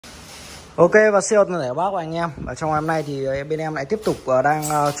Ok, và siêu toàn thể các bác và anh em. Ở trong hôm nay thì bên em lại tiếp tục đang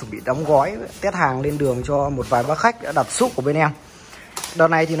chuẩn bị đóng gói test hàng lên đường cho một vài bác khách đã đặt súp của bên em. Đợt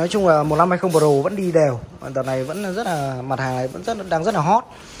này thì nói chung là 1520 Pro vẫn đi đều. Đợt này vẫn rất là mặt hàng này vẫn đang rất là hot.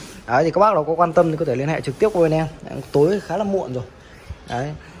 Đấy, thì các bác nào có quan tâm thì có thể liên hệ trực tiếp với bên em. Tối khá là muộn rồi.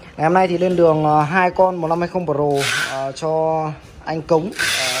 Đấy. Ngày hôm nay thì lên đường 2 con 1520 Pro cho anh Cống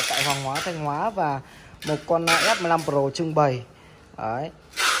tại Hoàng Hóa, Thanh Hóa, và một con S15 Pro trưng bày. Đấy.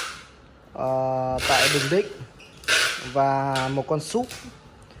 Tại Bình Định, và một con súp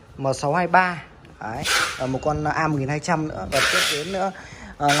M623. Đấy. Và một con A1200 nữa, và tiếp đến nữa.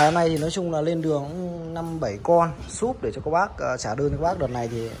 Ngày hôm nay thì nói chung là lên đường 5-7 con súp để cho các bác trả đơn cho các bác. Đợt này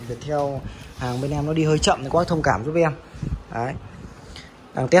thì Viettel hàng bên em nó đi hơi chậm thì các bác thông cảm giúp em. Đấy.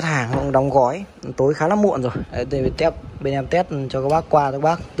 Đang test hàng, cũng đóng gói, tối khá là muộn rồi. Đấy, bên em test cho các bác qua cho các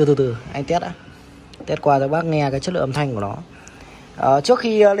bác. Từ anh test đã. Test qua cho các bác nghe cái chất lượng âm thanh của nó. Trước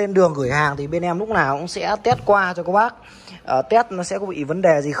khi lên đường gửi hàng thì bên em lúc nào cũng sẽ test qua cho các bác. Test nó sẽ có bị vấn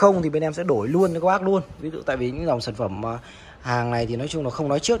đề gì không thì bên em sẽ đổi luôn cho các bác luôn. Ví dụ tại vì những dòng sản phẩm hàng này thì nói chung là không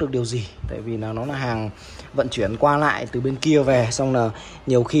nói trước được điều gì. Tại vì là nó là hàng vận chuyển qua lại từ bên kia về, xong là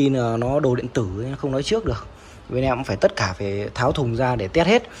nhiều khi là nó đồ điện tử nên không nói trước được. Bên em cũng phải tất cả phải tháo thùng ra để test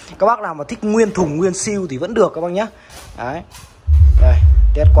hết. Các bác nào mà thích nguyên thùng nguyên siêu thì vẫn được các bác nhé. Đấy. Đây,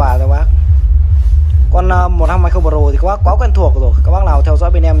 test qua cho các bác. Con 1520 Pro thì các bác quá quen thuộc rồi. Các bác nào theo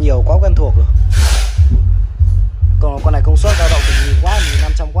dõi bên em nhiều quá quen thuộc rồi. Còn con này công suất dao động từ 1000W,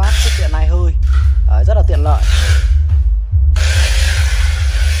 1500W, sức điện 2 hơi. Đấy, rất là tiện lợi.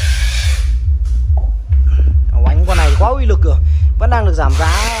 Bánh con này quá uy lực rồi. Vẫn đang được giảm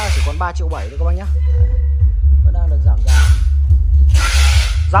giá, chỉ còn 3.7 triệu thôi các bác nhé. Vẫn đang được giảm giá.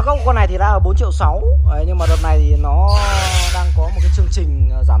 Giá gốc của con này thì đã là 4.6 triệu. Nhưng mà đợt này thì nó đang có một cái chương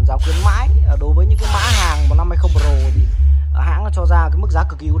trình giảm giá khuyến mãi. Đối với những cái mã hàng 1520 Pro thì hãng cho ra cái mức giá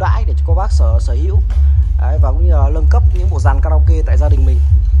cực kỳ ưu đãi để cho các bác sở hữu. Đấy, và cũng như là nâng cấp những bộ dàn karaoke tại gia đình mình.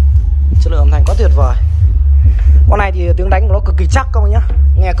 Chất lượng âm thanh quá tuyệt vời. Con này thì tiếng đánh của nó cực kỳ chắc các bác nhá.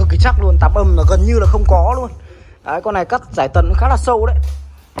 Nghe cực kỳ chắc luôn, tạp âm là gần như là không có luôn. Đấy, con này cắt giải tần khá là sâu đấy.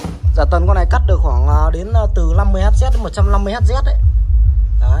 Giải tần con này cắt được khoảng đến từ 50Hz đến 150Hz đấy.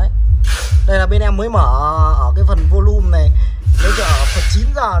 Đấy. Đây là bên em mới mở ở cái phần volume này. Bây giờ ở phần 9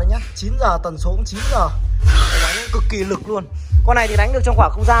 giờ đấy nhá. 9 giờ tần số cũng 9 giờ. Đánh cực kỳ lực luôn. Con này thì đánh được trong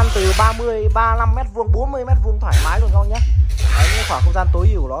khoảng không gian từ 30, 35 mét vuông, 40 mét vuông thoải mái luôn các bác nhé. Đấy, những khoảng không gian tối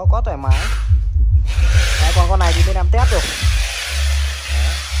ưu nó quá thoải mái. Đấy, còn con này thì bên em test rồi.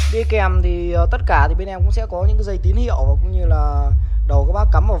 Đấy. Đi kèm thì tất cả thì bên em cũng sẽ có những cái dây tín hiệu, và cũng như là đầu các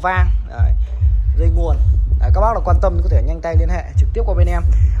bác cắm vào vang. Đấy. Dây nguồn. Đấy, các bác nào quan tâm thì có thể nhanh tay liên hệ trực tiếp qua bên em.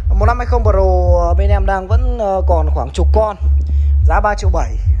 1520 Pro bên em đang vẫn còn khoảng chục con, giá 3.7 triệu.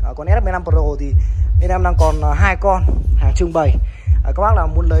 Còn S15 Pro thì bên em đang còn 2 con hàng trưng bày. Các bác nào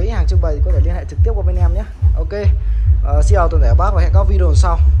muốn lấy hàng trưng bày thì có thể liên hệ trực tiếp qua bên em nhé. Ok. Xin chào toàn thể các bác và hẹn các video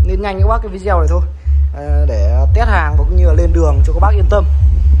sau. Nên nhanh các bác cái video này thôi để test hàng và cũng như là lên đường cho các bác yên tâm.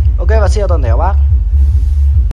 Ok, và xin chào toàn thể các bác.